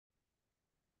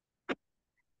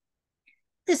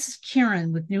This is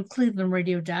Karen with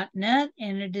NewClevelandRadio.net,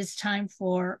 and it is time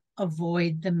for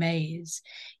Avoid the Maze.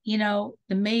 You know,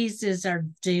 the maze is our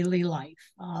daily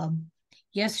life.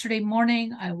 Yesterday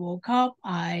morning, I woke up.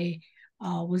 I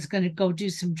was going to go do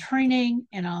some training,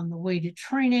 and on the way to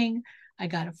training, I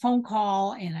got a phone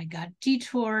call and I got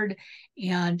detoured.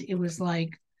 And it was like,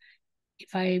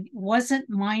 if I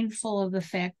wasn't mindful of the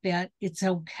fact that it's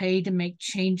okay to make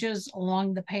changes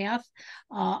along the path,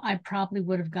 I probably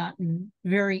would have gotten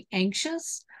very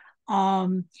anxious,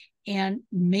 and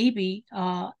maybe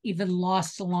even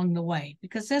lost along the way,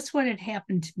 because that's what had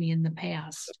happened to me in the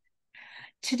past.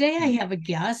 Today, I have a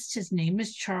guest. His name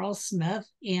is Charles Smith,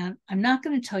 and I'm not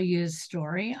going to tell you his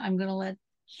story. I'm going to let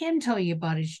him tell you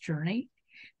about his journey,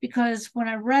 because when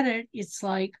I read it, it's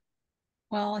like,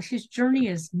 well, his journey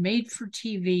is made for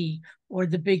TV or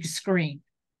the big screen,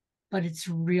 but it's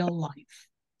real life.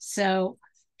 So,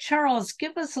 Charles,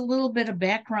 give us a little bit of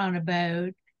background about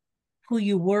who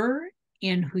you were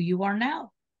and who you are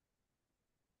now.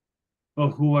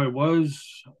 Well, who I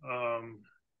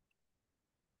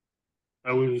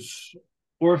was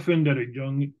orphaned at a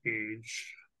young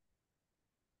age.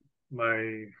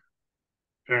 My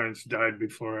parents died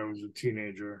before I was a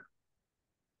teenager.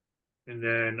 And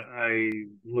then I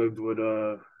lived with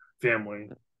a family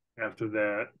after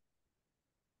that.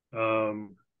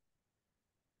 Um,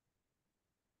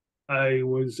 I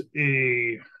was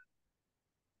an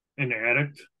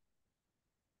addict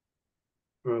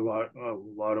for a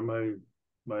lot of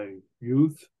my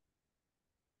youth.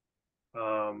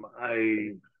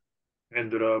 I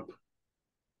ended up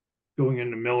going in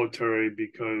the military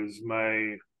because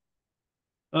my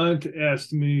aunt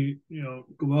asked me,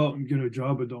 go out and get a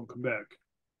job and don't come back.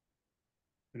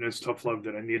 And it's tough love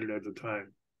that I needed at the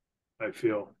time, I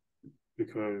feel,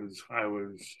 because I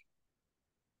was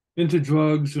into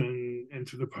drugs and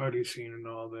into the party scene and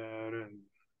all that, and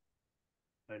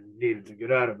I needed to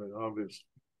get out of it, obviously.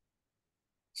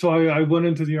 So I went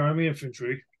into the Army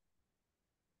infantry,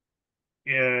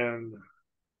 and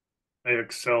I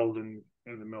excelled in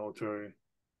the military.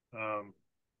 Um,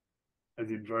 I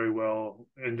did very well.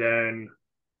 And then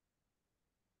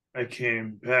I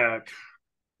came back,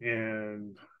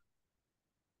 and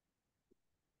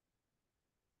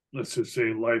let's just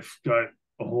say life got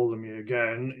a hold of me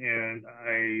again, and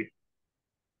I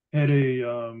had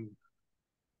a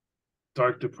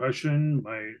dark depression.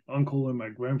 My uncle and my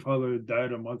grandfather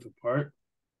died a month apart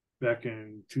back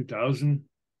in 2000,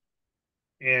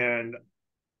 and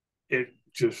it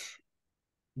just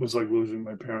was like losing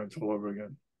my parents all over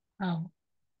again. Oh,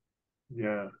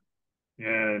 Yeah,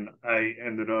 and I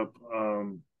ended up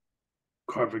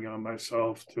carving on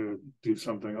myself to do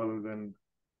something other than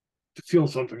to feel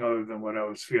something other than what I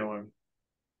was feeling,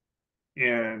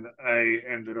 and I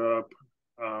ended up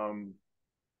um,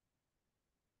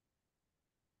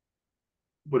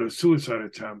 with a suicide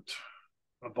attempt,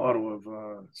 a bottle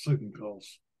of sleeping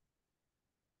pills.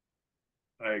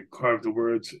 I carved the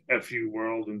words "F you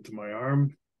world" into my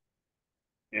arm,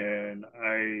 and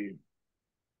I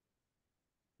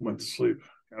went to sleep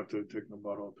after taking a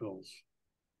bottle of pills.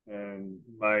 And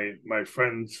my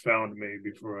friends found me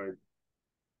before I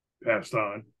passed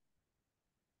on.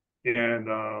 And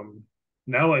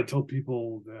now I tell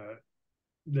people that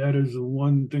that is the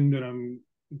one thing that I'm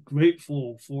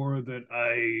grateful for that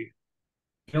I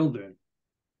killed in,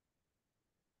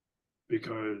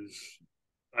 because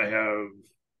I have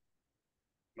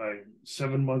my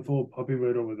 7-month-old puppy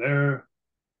right over there.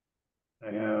 I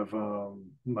have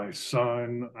my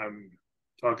son. I'm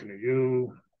talking to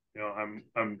you.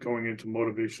 I'm going into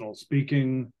motivational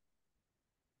speaking.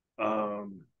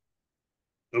 Um,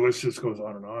 the list just goes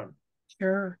on and on.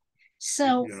 sure. You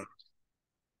So, know,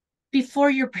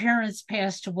 before your parents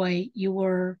passed away, you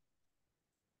were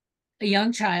a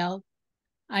young child.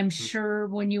 I'm sure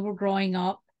when you were growing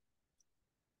up,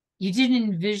 you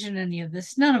didn't envision any of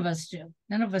this. None of us do.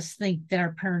 None of us think that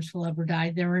our parents will ever die.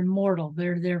 They're immortal.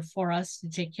 They're there for us to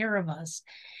take care of us.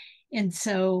 And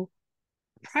so,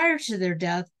 prior to their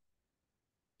death,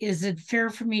 is it fair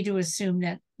for me to assume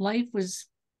that life was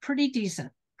pretty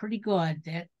decent, pretty good?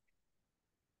 That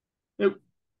it,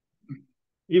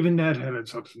 even that had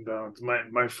its ups and downs.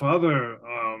 My father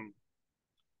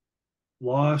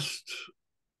lost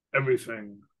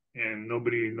everything, and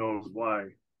nobody knows why.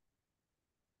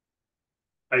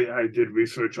 I did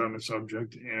research on the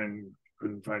subject and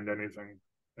couldn't find anything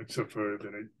except for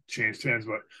that it changed hands.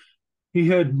 But he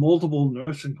had multiple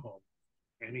nursing homes,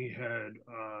 and he had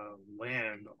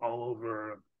land all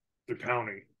over the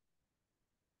county.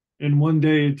 And one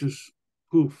day it just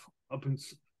poof up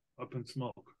in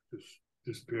smoke, just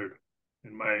disappeared.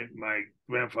 And my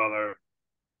grandfather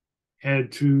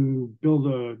had to build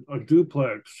a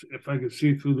duplex. If I could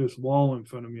see through this wall in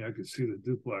front of me, I could see the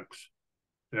duplex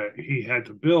that he had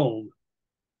to build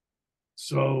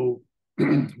so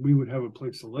we would have a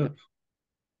place to live.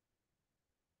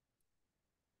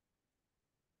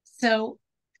 So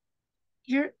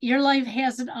your life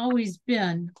hasn't always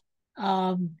been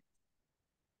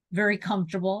very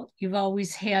comfortable. You've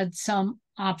always had some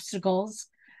obstacles.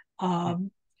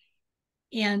 And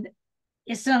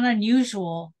it's not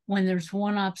unusual when there's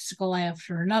one obstacle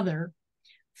after another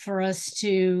for us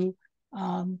to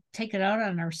take it out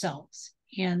on ourselves.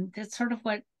 And that's sort of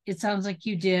what it sounds like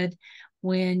you did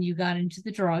when you got into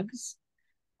the drugs.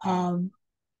 When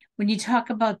you talk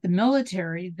about the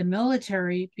military,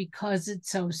 because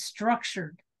it's so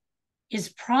structured, is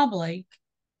probably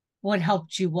what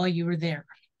helped you while you were there.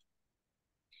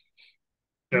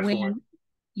 Definitely. When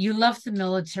you left the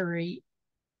military,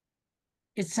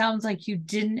 it sounds like you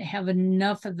didn't have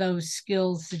enough of those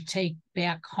skills to take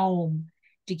back home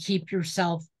to keep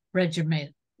yourself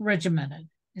regimented.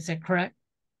 Is that correct?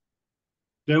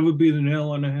 That would be the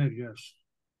nail on the head, yes.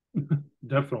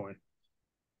 Definitely.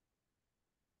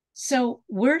 So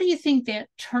where do you think that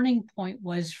turning point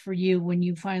was for you when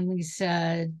you finally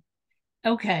said,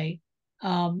 okay,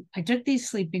 I took these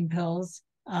sleeping pills.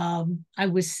 I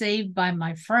was saved by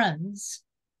my friends,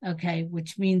 okay,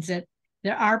 which means that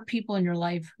there are people in your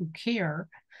life who care.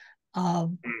 How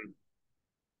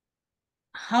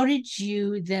did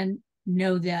you then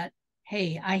know that,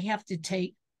 hey, I have to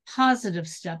take positive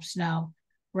steps now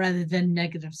rather than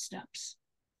negative steps?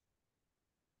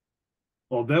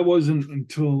 Well, that wasn't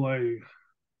until I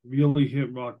really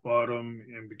hit rock bottom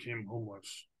and became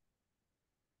homeless.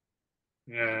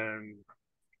 And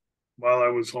while I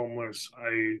was homeless,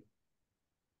 I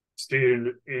stayed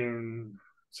in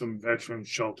some veteran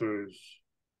shelters.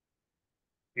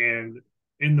 And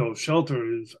in those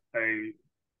shelters, I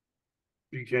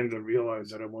began to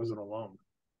realize that I wasn't alone.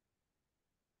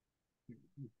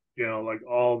 You know, like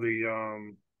all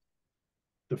the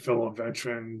fellow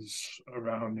veterans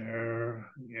around there,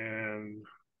 and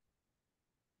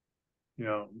you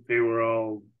know, they were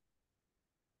all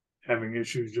having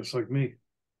issues just like me.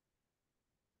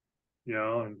 You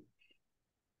know, and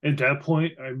at that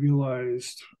point I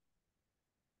realized,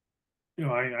 you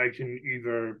know, I can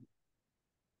either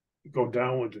go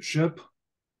down with the ship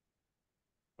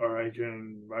or I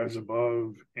can rise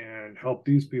above and help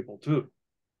these people too.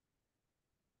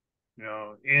 You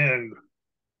know, and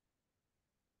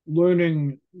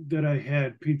learning that I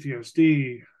had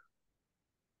PTSD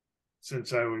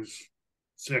since I was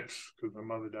 6, because my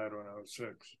mother died when I was 6.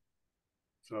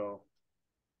 So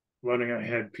learning I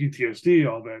had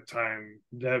PTSD all that time,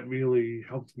 that really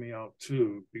helped me out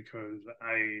too, because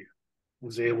I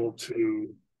was able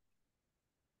to,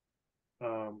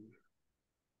 you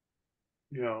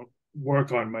know,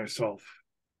 work on myself.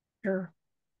 Sure.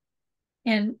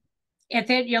 And at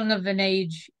that young of an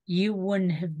age, you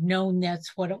wouldn't have known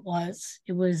that's what it was.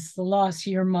 It was the loss of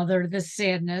your mother, the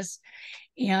sadness.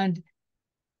 And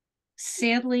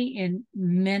sadly, in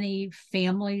many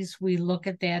families, we look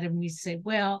at that and we say,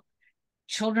 well,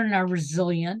 children are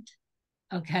resilient,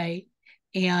 okay?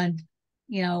 And,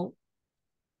 you know,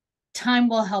 time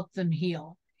will help them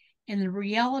heal. And the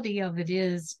reality of it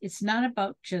is, it's not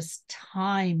about just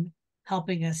time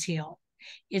helping us heal,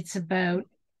 it's about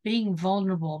being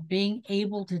vulnerable, being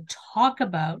able to talk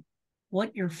about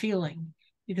what you're feeling.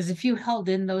 Because if you held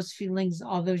in those feelings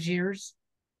all those years,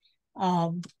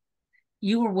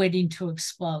 you were waiting to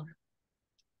explode.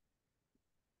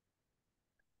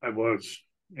 I was,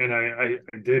 and I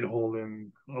did hold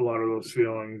in a lot of those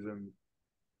feelings, and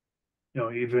you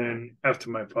know, even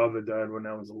after my father died when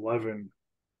I was 11,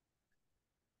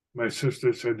 my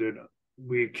sister said that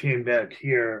we came back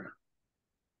here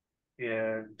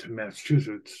and to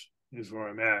Massachusetts is where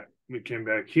I'm at. We came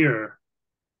back here,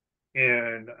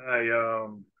 and I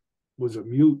was a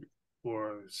mute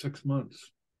for 6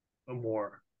 months or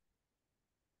more,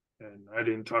 and I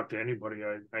didn't talk to anybody.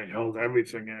 I held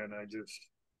everything in. I just,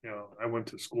 you know, I went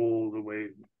to school the way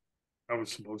I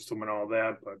was supposed to and all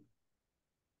that, but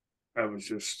I was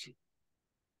just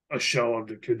a shell of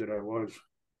the kid that I was.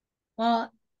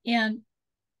 Well, and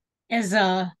as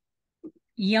a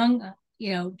young,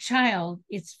 child,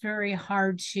 it's very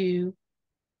hard to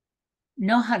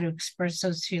know how to express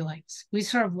those feelings. We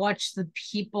sort of watch the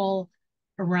people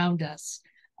around us.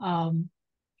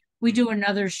 We do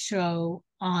another show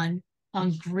on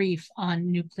grief on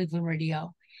New Cleveland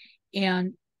Radio,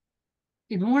 and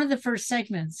in one of the first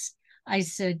segments, I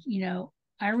said,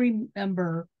 I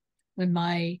remember when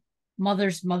my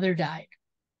mother's mother died.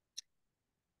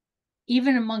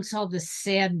 Even amongst all the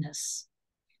sadness,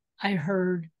 I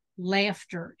heard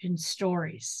laughter in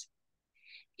stories.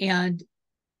 And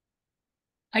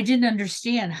I didn't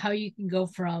understand how you can go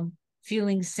from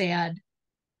feeling sad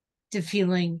to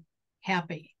feeling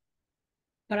happy.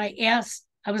 But I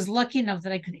was lucky enough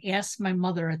that I could ask my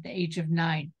mother at the age of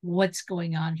 9, what's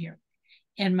going on here?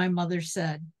 And my mother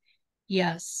said,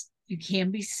 yes, you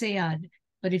can be sad,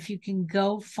 but if you can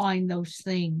go find those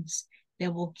things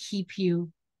that will keep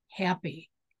you happy,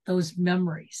 those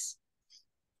memories,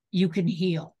 you can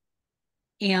heal.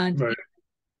 And Right.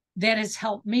 that has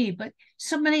helped me. But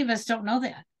so many of us don't know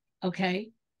that.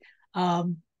 Okay.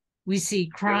 Um, we see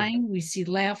crying, we see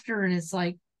laughter, and it's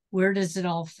like, where does it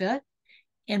all fit?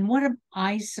 And what am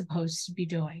I supposed to be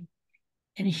doing?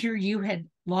 And here you had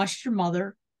lost your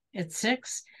mother at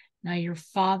 6, now your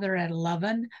father at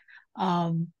 11.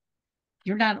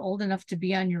 You're not old enough to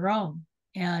be on your own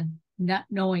and not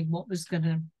knowing what was going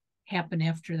to happen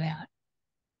after that.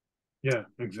 Yeah,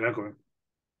 exactly.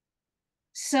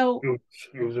 So,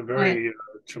 It was a very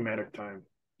traumatic time.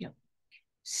 yeah.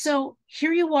 So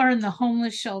here you are in the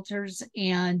homeless shelters,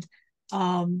 and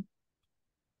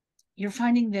you're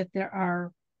finding that there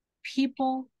are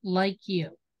people like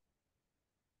you.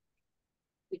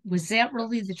 Was that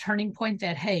really the turning point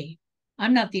that, hey,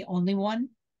 I'm not the only one?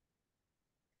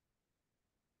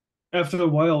 After a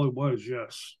while, it was,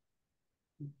 yes.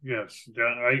 Yes.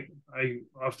 I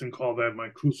often call that my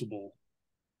crucible.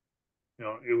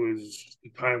 It was the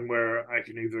time where I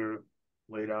can either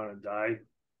lay down and die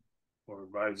or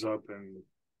rise up and,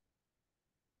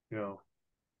 you know,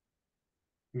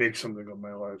 make something of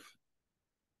my life.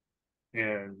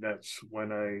 And that's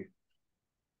when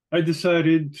I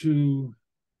decided to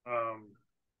um,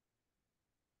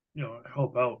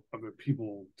 help out other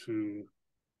people to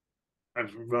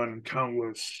I've run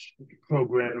countless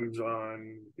programs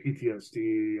on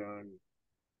PTSD.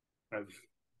 I've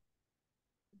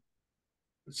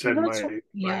said my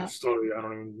Yeah. story. I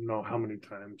don't even know how many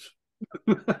times.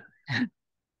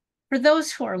 For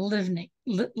those who are listening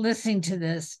to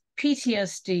this,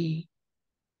 PTSD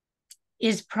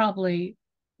is probably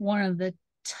one of the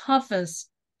toughest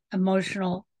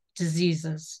emotional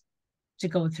diseases to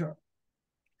go through,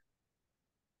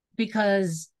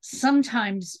 because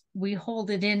sometimes we hold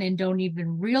it in and don't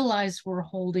even realize we're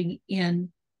holding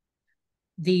in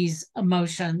these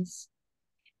emotions.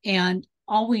 And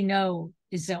all we know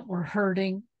is that we're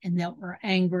hurting and that we're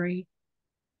angry.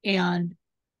 And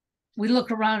we look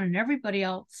around and everybody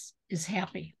else is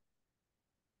happy.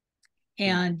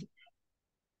 And,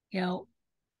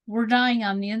 we're dying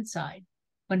on the inside.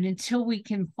 But until we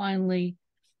can finally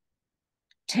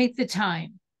take the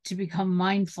time to become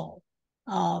mindful,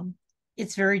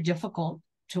 it's very difficult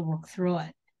to work through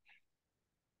it.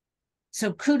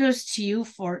 So kudos to you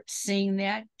for seeing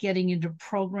that, getting into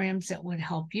programs that would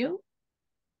help you.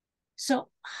 So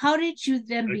how did you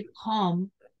then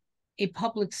become a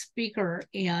public speaker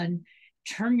and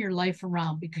turn your life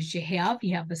around? Because you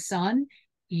have a son,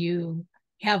 you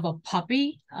have a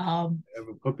puppy. I have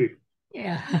a puppy.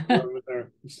 Yeah. Over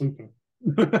there, sleeping.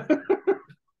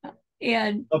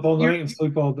 And up all night and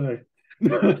sleep all day.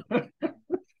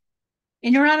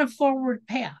 And you're on a forward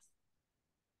path.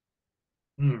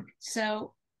 Hmm.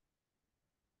 So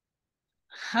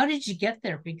how did you get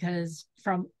there? Because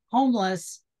from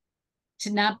homeless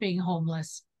to not being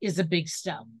homeless is a big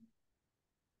step.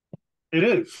 It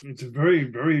is. It's a very,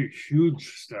 very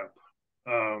huge step.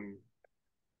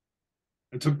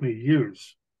 It took me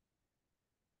years.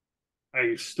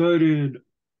 I started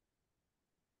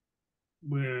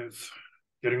with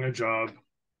getting a job,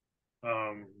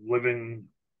 living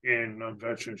in a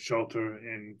veteran shelter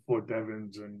in Fort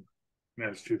Devens in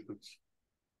Massachusetts.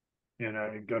 And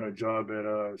I got a job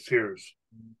at Sears.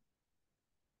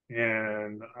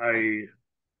 And I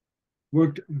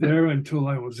worked there until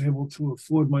I was able to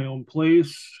afford my own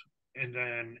place. And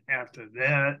then after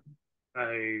that,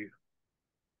 I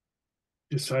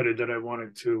decided that I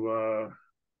wanted to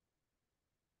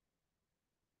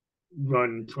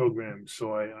run programs.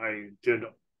 So I did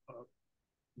a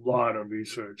lot of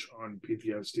research on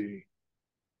PTSD,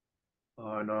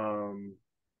 on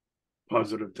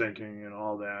positive thinking, and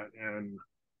all that. And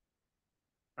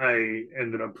I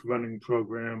ended up running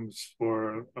programs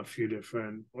for a few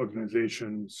different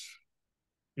organizations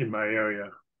in my area.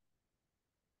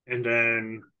 And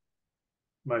then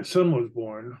my son was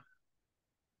born,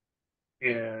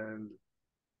 and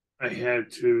I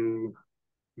had to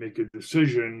make a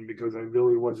decision because I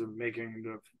really wasn't making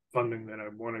the funding that I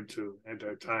wanted to at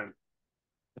that time.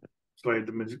 So I had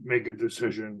to make a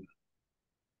decision,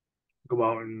 go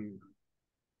out and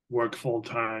work full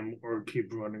time or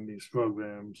keep running these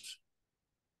programs.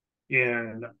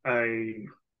 And I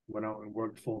went out and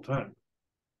worked full time.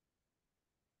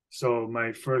 So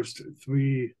my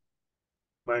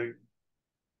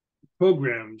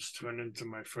programs turned into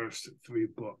my first three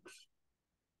books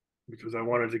because I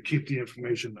wanted to keep the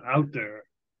information out there.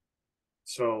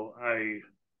 So I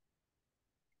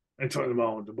turned them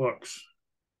all into books.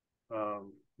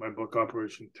 My book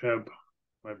Operation Teb,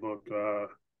 my book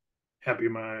Happy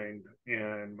Mind,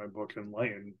 and my book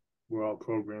Enlighten were all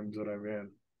programs that I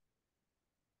ran.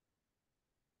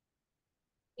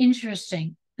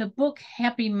 Interesting. The book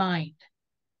Happy Mind.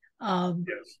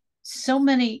 Yes. So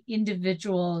many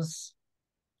individuals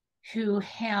who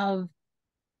have,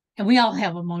 and we all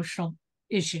have emotional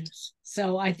issues.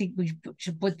 So I think we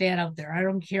should put that out there. I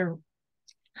don't care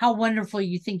how wonderful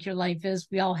you think your life is.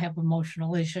 We all have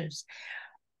emotional issues.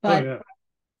 But, yeah.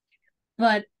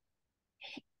 But,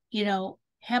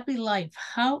 happy life.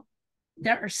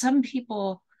 There are some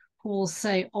people who will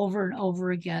say over and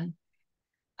over again,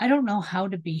 I don't know how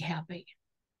to be happy.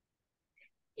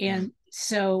 And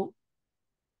so,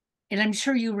 and I'm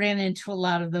sure you ran into a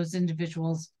lot of those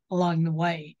individuals along the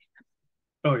way.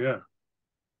 Oh, yeah.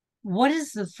 What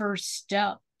is the first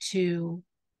step to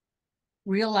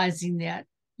realizing that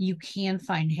you can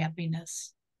find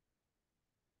happiness?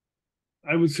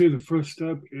 I would say the first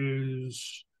step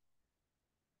is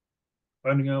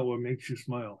finding out what makes you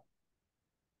smile.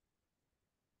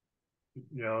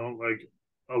 Like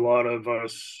a lot of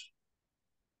us,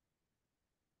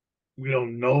 we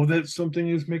don't know that something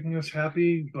is making us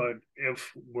happy, but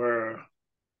if we're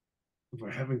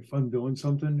having fun doing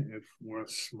something, if we're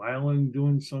smiling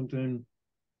doing something,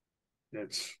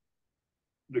 that's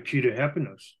the key to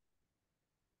happiness.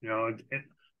 I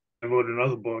wrote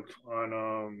another book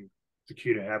on the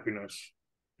key to happiness,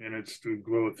 and it's through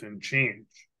growth and change.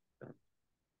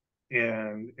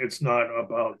 And it's not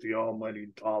about the almighty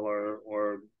dollar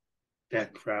or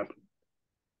that crap.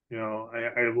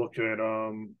 I look at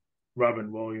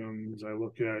Robin Williams. I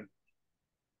look at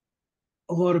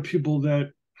a lot of people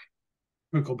that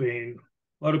Kurt Cobain,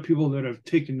 a lot of people that have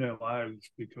taken their lives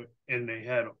and they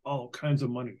had all kinds of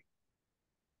money,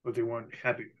 but they weren't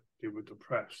happy. They were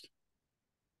depressed.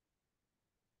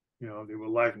 They were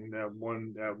lacking that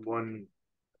one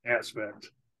aspect.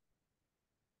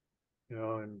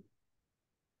 And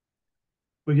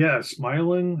but yeah,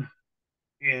 smiling,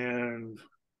 and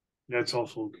that's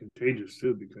also contagious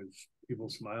too, because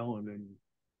people smile and then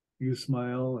you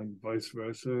smile and vice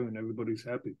versa, and everybody's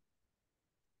happy.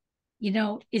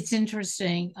 It's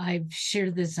interesting. I've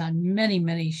shared this on many,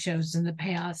 many shows in the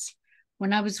past.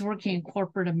 When I was working in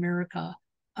corporate America,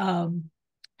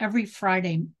 every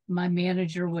Friday, my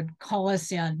manager would call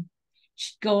us in.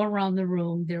 She'd go around the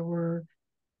room. There were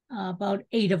about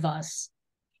 8 of us.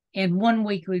 And one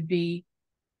week would be,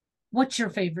 what's your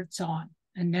favorite song?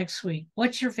 And next week,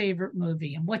 what's your favorite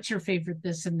movie? And what's your favorite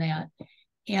this and that?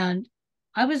 And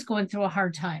I was going through a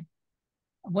hard time.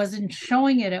 I wasn't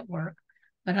showing it at work,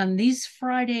 but on these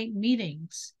Friday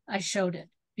meetings, I showed it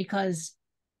because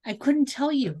I couldn't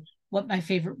tell you what my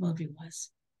favorite movie was.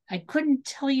 I couldn't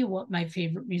tell you what my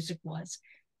favorite music was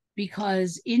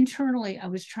because internally I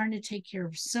was trying to take care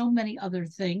of so many other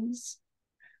things.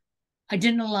 I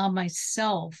didn't allow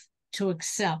myself to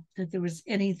accept that there was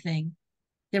anything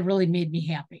that really made me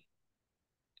happy.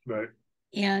 Right.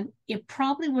 And it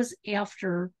probably was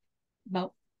after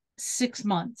about 6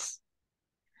 months,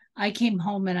 I came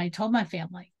home and I told my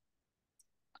family,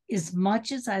 as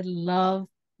much as I love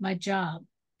my job,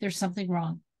 there's something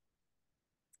wrong.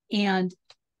 And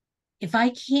if I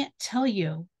can't tell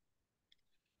you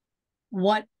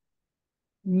what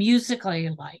music I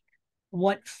like,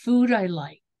 what food I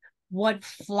like, what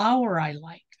flower I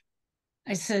like,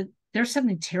 I said, there's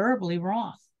something terribly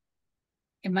wrong.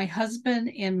 And my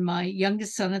husband and my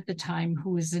youngest son at the time,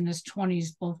 who was in his 20s,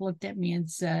 both looked at me and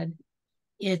said,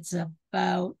 it's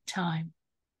about time.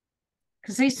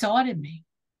 Because they saw it in me,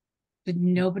 but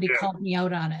nobody called me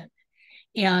out on it.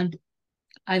 And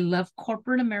I left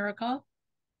corporate America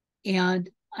and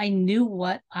I knew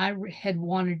what I had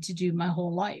wanted to do my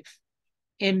whole life.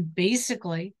 And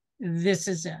basically, this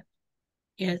is it.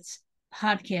 It's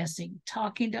podcasting,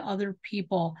 talking to other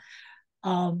people,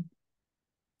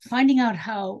 finding out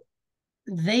how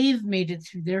they've made it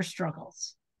through their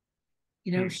struggles,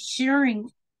 sharing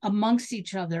amongst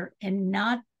each other and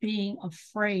not being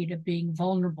afraid of being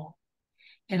vulnerable.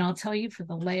 And I'll tell you, for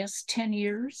the last 10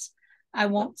 years, I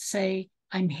won't say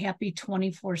I'm happy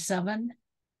 24/7,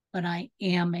 but I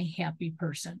am a happy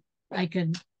person. I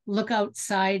can look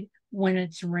outside when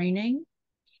it's raining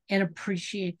and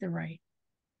appreciate the rain.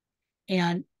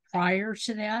 And prior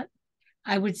to that,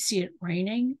 I would see it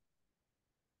raining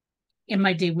and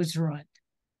my day was ruined.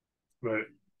 Right.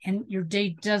 And your day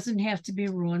doesn't have to be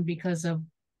ruined because of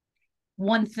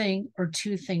one thing or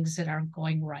two things that aren't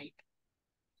going right.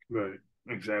 Right.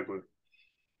 Exactly.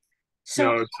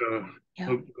 So, It's yeah.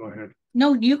 oh, go ahead.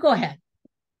 No, you go ahead.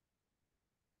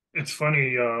 It's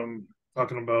funny,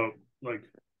 talking about, like,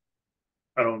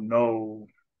 I don't know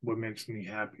what makes me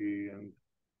happy. And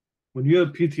when you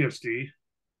have PTSD,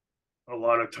 a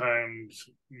lot of times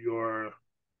your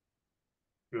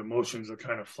emotions are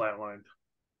kind of flatlined.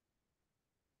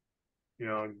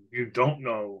 You don't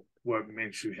know what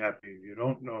makes you happy. You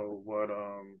don't know what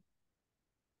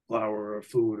flower or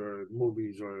food or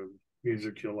movies or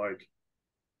music you like.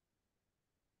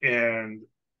 And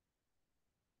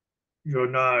you're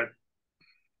not,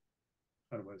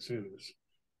 how do I say this?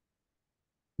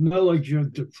 Not like you're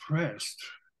depressed.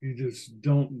 You just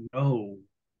don't know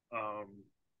um,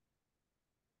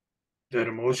 that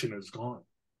emotion is gone.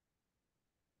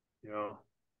 You know,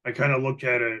 I kind of look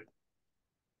at it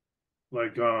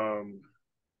like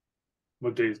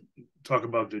what they talk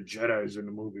about the Jedi's in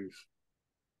the movies.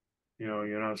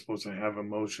 You're not supposed to have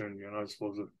emotion. You're not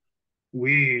supposed to.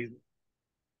 We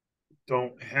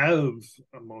don't have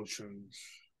emotions,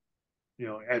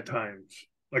 at times.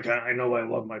 Like I know I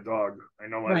love my dog. I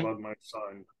know I Right. love my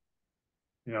son,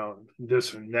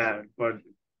 this and that, but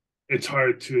it's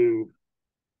hard to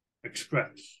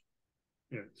express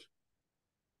it.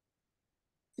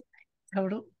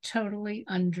 Totally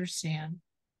understand.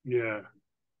 Yeah.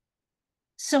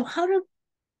 So how do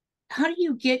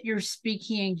you get your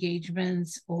speaking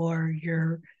engagements or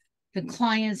the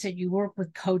clients that you work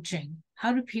with coaching?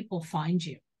 How do people find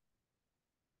you?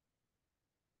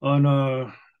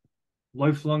 On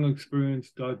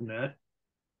lifelongexperience.net,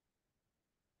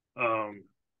 um,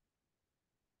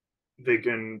 they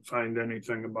can find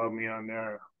anything about me on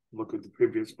there. Look at the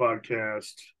previous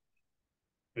podcast.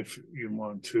 If you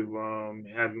want to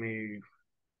have me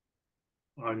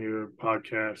on your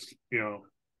podcast,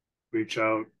 reach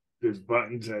out. There's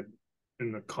buttons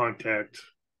in the contact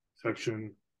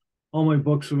section. All my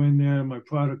books are in there. My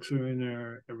products are in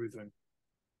there. Everything.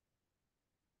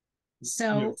 Yeah.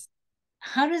 So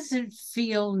how does it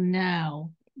feel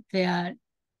now that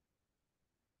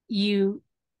you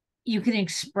you can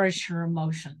express your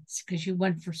emotions because you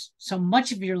went for so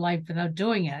much of your life without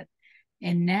doing it,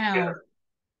 and Yeah. now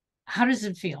how does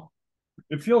it feel?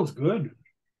 It feels good.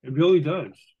 It really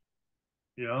does.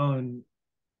 And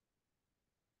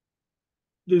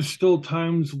there's still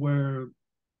times where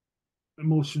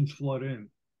emotions flood in.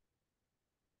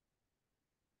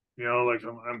 Like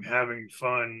I'm having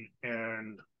fun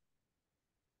and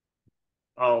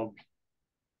I'll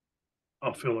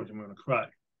I'll feel like I'm gonna cry.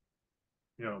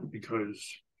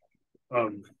 Because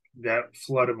of that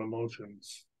flood of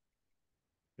emotions.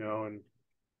 And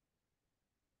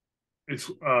it's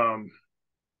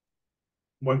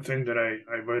one thing that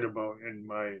I write about in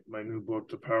my new book,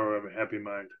 The Power of a Happy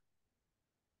Mind,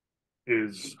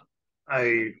 is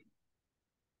I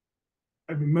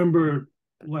I remember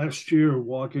last year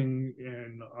walking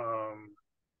in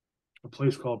a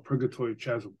place called Purgatory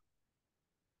Chasm,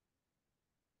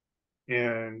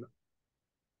 and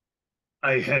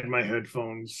I had my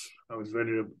headphones. I was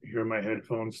ready to hear my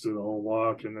headphones through the whole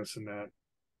walk and this and that.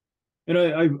 And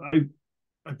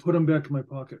I put them back in my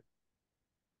pocket.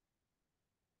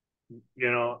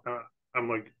 I'm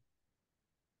like,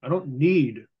 I don't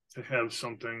need to have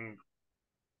something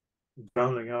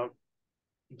drowning out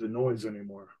the noise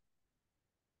anymore.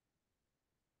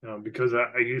 Because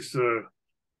I used to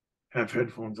have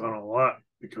headphones on a lot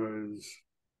because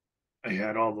I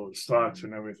had all those thoughts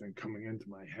and everything coming into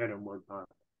my head and whatnot.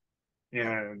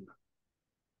 And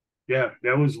yeah,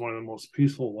 that was one of the most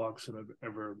peaceful walks that I've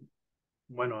ever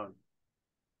went on,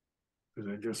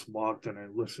 because I just walked and I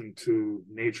listened to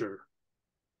nature.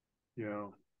 You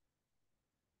know,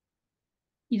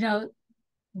 You know,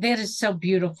 that is so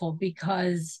beautiful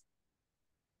because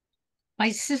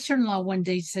my sister-in-law one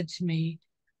day said to me,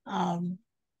 um,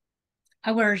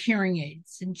 I wear hearing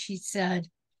aids, and she said,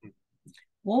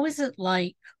 what was it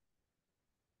like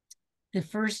the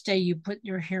first day you put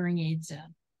your hearing aids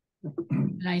in?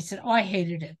 And I said, oh, I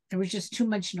hated it. There was just too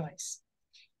much noise.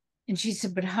 And she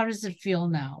said, but how does it feel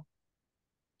now?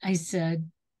 I said,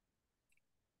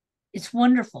 it's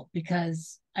wonderful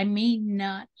because I may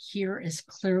not hear as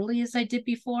clearly as I did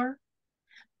before,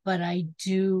 but I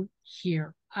do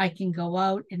hear. I can go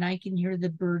out and I can hear the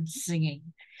birds singing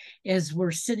as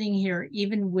we're sitting here,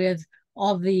 even with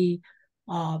all the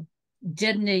uh,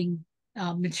 deadening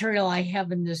material I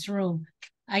have in this room.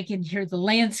 I can hear the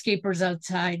landscapers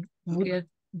outside with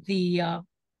the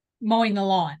mowing the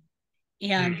lawn,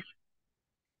 and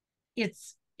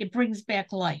it brings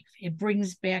back life. It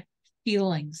brings back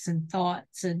feelings and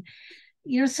thoughts. And,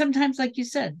 sometimes, like you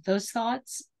said, those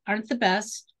thoughts aren't the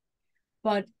best,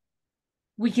 but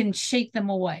we can shake them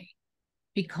away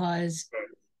because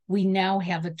we now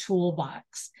have a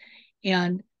toolbox.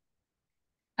 And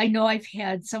I know I've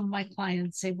had some of my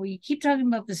clients say, well, you keep talking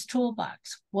about this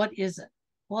toolbox. What is it?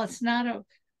 Well, it's not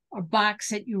a box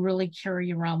that you really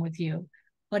carry around with you,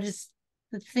 but it's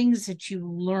the things that you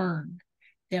learn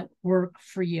that work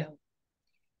for you.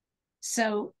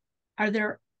 So, are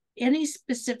there any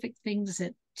specific things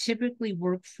that typically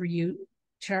work for you,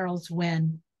 Charles,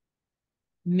 when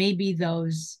maybe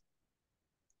those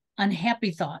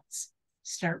unhappy thoughts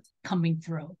start coming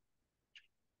through?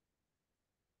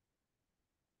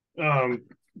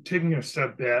 Taking a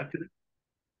step back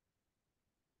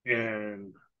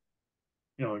and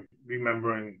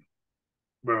remembering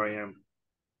where I am,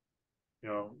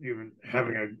 even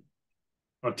having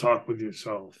a talk with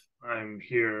yourself. I'm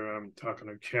here, I'm talking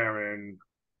to Karen,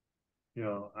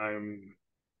 I'm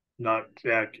not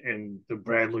back in the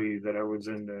Bradley that I was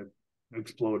in that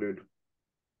exploded,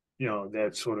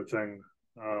 that sort of thing.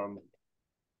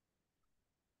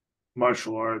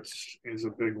 Martial arts is a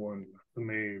big one for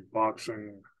me,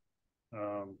 boxing.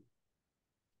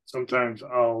 Sometimes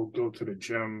I'll go to the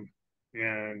gym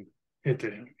and hit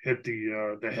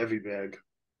the heavy bag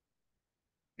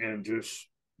and just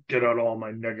get out all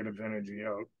my negative energy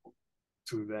out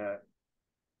to that.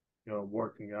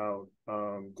 Working out,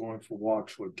 going for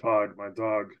walks with Todd, my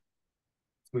dog,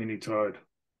 Sweeney Todd.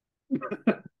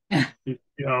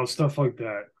 Stuff like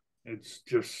that. It's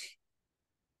just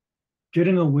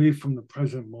getting away from the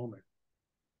present moment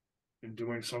and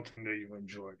doing something that you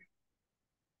enjoy.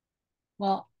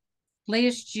 Well,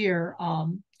 last year,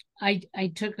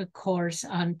 I took a course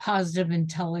on positive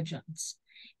intelligence.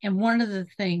 And one of the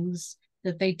things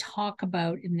that they talk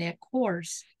about in that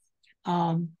course,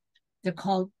 they're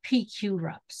called PQ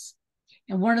reps.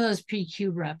 And one of those PQ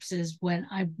reps is when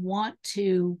I want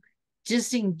to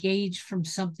disengage from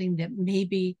something that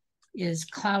maybe is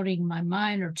clouding my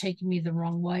mind or taking me the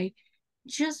wrong way,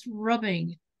 just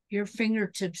rubbing your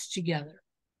fingertips together.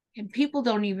 And people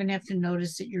don't even have to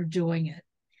notice that you're doing it,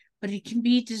 but it can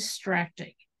be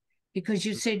distracting because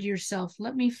you say to yourself,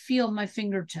 let me feel my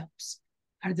fingertips.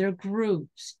 Are there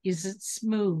grooves? Is it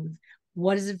smooth?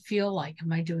 What does it feel like?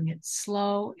 Am I doing it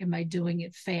slow? Am I doing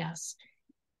it fast?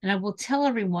 And I will tell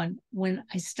everyone, when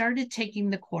I started taking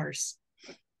the course,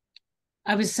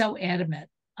 I was so adamant,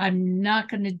 I'm not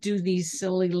going to do these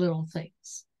silly little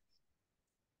things.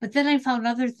 But then I found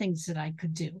other things that I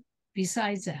could do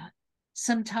besides that.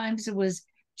 Sometimes it was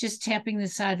just tapping the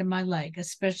side of my leg,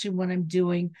 especially when I'm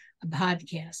doing a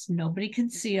podcast. Nobody can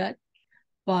see it,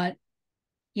 but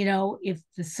if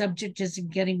the subject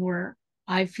isn't getting where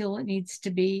I feel it needs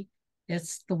to be,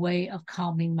 that's the way of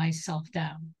calming myself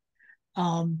down.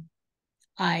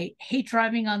 I hate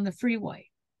driving on the freeway.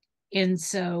 And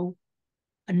so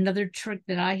another trick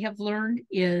that I have learned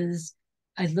is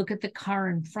I look at the car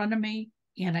in front of me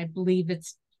and I believe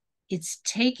it's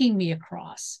taking me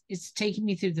across. It's taking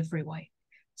me through the freeway.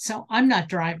 So I'm not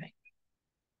driving.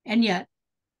 And yet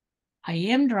I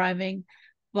am driving,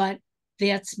 but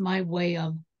that's my way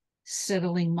of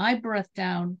settling my breath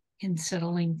down and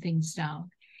settling things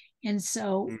down. And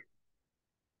so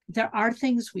there are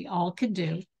things we all can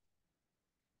do,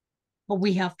 but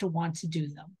we have to want to do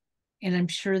them. And I'm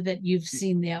sure that you've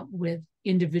seen that with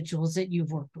individuals that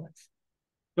you've worked with.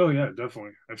 Oh yeah,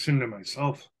 definitely. I've seen it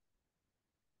myself,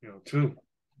 too.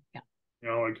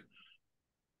 Yeah. Like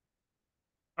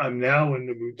I'm now in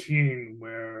the routine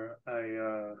where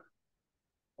I'm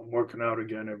working out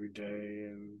again every day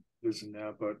and this and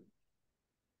that, but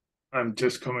I'm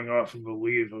just coming off of a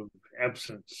leave of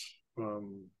absence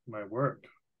from my work,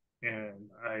 and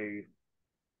I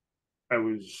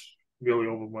was really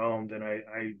overwhelmed, and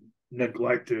I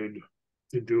neglected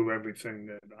to do everything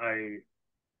that I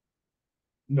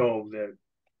know that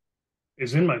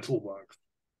is in my toolbox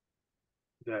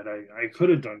that I could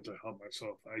have done to help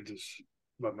myself. I just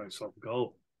let myself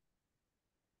go,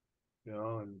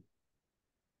 and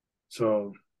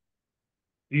so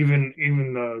even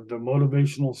the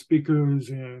motivational speakers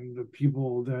and the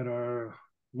people that are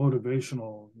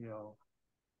motivational,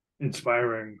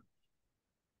 inspiring,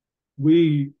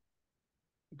 we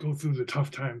go through the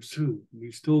tough times too.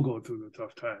 We still go through the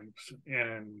tough times,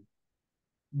 and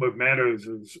what matters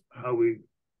is how we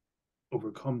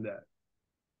overcome that.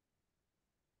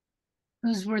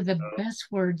 Those were the best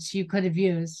words you could have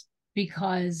used,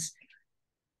 because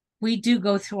we do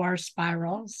go through our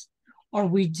spirals, or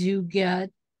we do get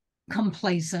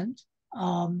complacent.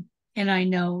 And I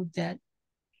know that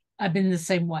I've been the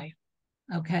same way.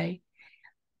 Okay.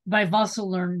 but I've also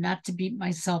learned not to beat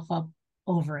myself up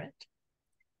over it,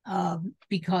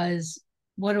 because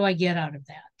what do I get out of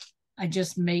that? I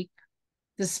just make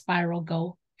the spiral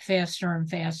go faster and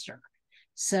faster.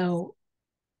 So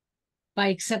by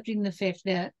accepting the fact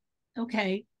that,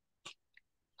 okay,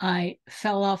 I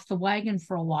fell off the wagon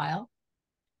for a while,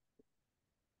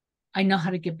 I know how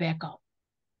to get back up.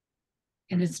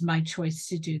 And it's my choice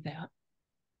to do that.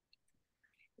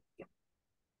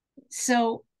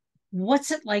 So,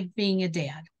 what's it like being a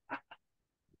dad?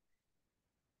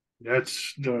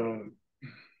 That's the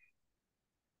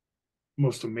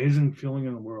most amazing feeling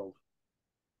in the world.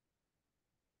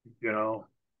 You know,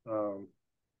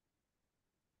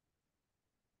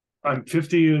 I'm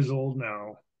 50 years old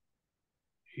now.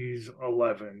 He's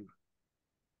 11.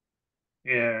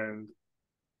 And,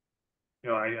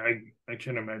 I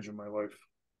can't imagine my life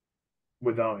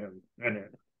without him in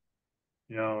it.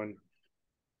 And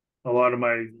a lot of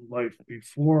my life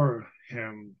before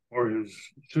him, or his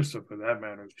sister for that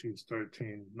matter, she's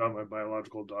 13, not my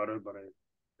biological daughter, but I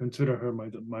consider her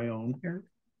my own. Sure.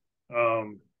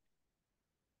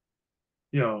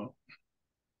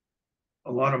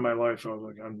 A lot of my life I was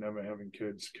like, I'm never having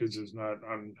kids. Kids is not,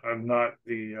 I'm not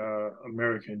the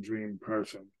American dream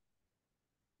person.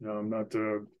 I'm not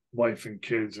the wife and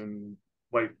kids and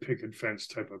white picket fence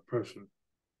type of person.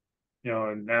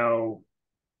 And now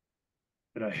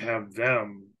that I have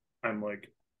them, I'm like,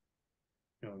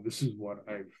 this is what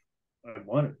I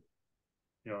wanted.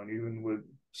 And even with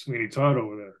Sweeney Todd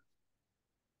over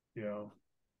there,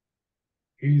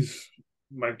 he's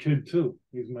my kid too.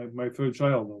 He's my third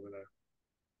child over there.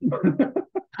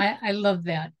 I love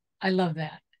that. I love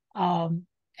that.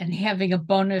 And having a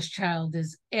bonus child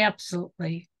is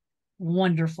absolutely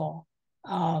wonderful.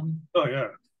 Oh yeah.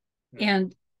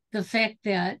 And the fact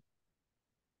that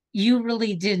you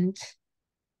really didn't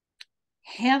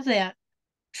have that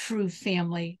true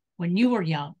family when you were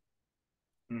young,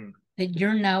 that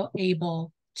you're now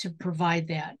able to provide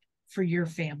that for your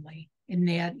family. And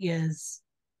that is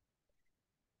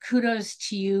kudos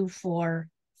to you for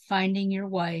finding your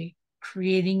way,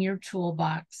 creating your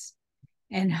toolbox,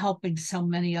 and helping so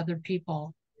many other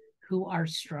people who are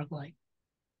struggling.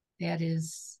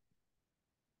 That's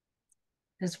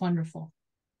wonderful.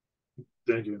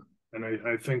 Thank you. And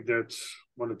I think that's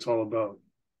what it's all about.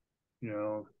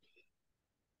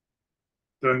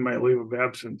 During my leave of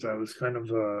absence, I was kind of,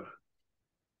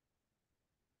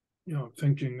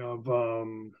 thinking of,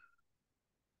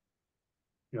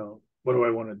 what do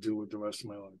I want to do with the rest of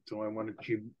my life? Do I want to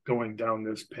keep going down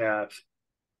this path?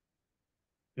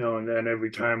 And then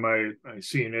every time I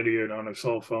see an idiot on a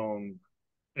cell phone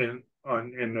in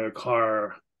the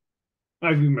car, I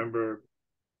remember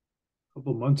a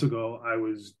couple months ago, I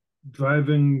was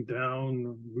driving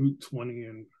down Route 20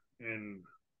 in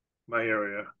my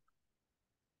area,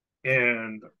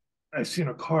 and I seen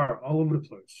a car all over the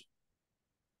place,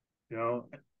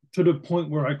 to the point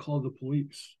where I called the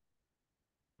police.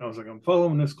 I was like, I'm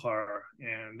following this car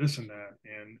and this and that.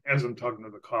 And as I'm talking to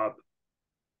the cop,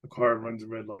 the car runs a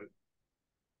red light.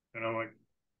 And I'm like,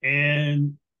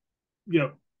 and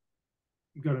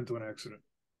got into an accident.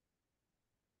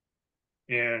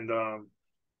 And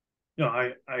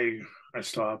I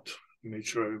stopped, made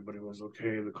sure everybody was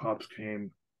okay. The cops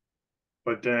came.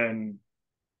 But then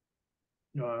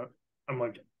I'm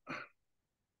like,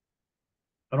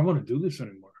 I don't want to do this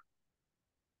anymore.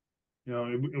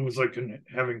 It was like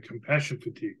having compassion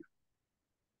fatigue.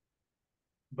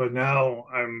 But now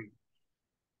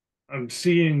I'm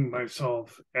seeing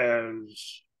myself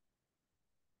as,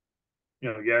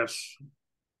 yes,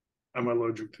 I'm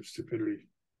allergic to stupidity,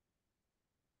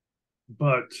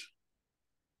 but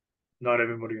not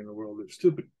everybody in the world is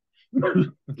stupid. Right.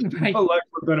 For lack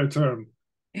of a better term,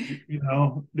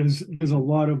 there's a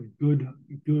lot of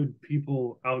good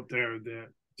people out there that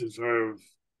deserve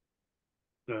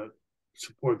the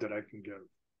support that I can give.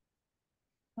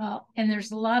 Well, and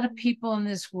there's a lot of people in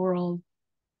this world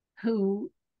who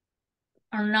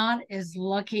are not as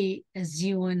lucky as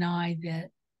you and I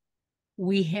that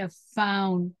we have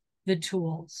found the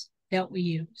tools that we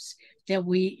use, that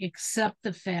we accept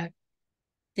the fact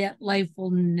that life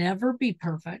will never be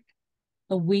perfect,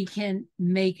 but we can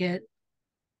make it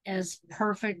as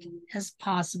perfect as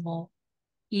possible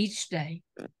each day.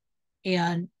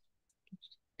 And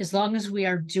as long as we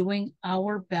are doing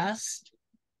our best,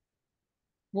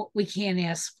 what we can't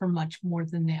ask for much more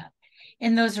than that.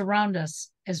 And those around us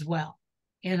as well.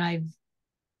 And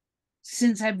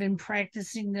since I've been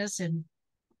practicing this, and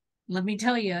let me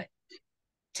tell you,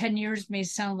 10 years may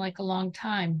sound like a long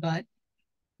time, but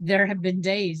there have been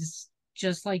days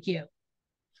just like you.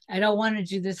 I don't want to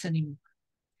do this anymore.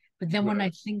 But then when I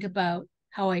Right. think about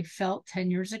how I felt 10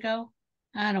 years ago,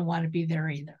 I don't want to be there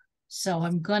either. So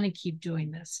I'm going to keep doing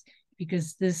this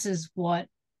because this is what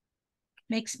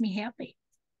makes me happy.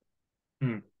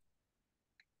 Hmm.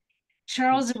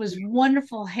 Charles, it was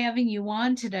wonderful having you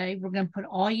on today. We're going to put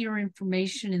all your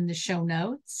information in the show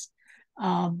notes.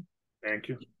 Um, Thank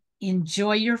you.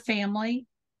 enjoy your family.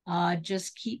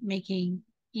 Just keep making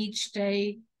each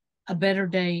day a better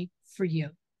day for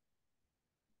you.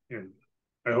 And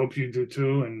I hope you do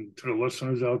too. And to the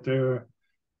listeners out there,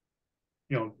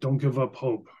 don't give up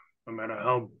hope. No matter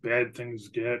how bad things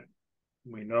get,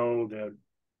 we know that,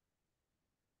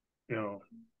 you know,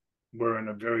 we're in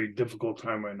a very difficult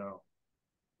time right now.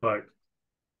 But,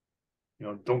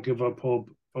 don't give up hope.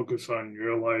 Focus on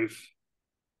your life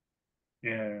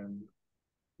and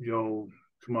you'll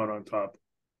come out on top.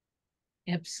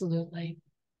 Absolutely.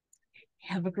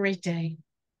 Have a great day.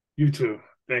 You too.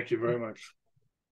 Thank you very much.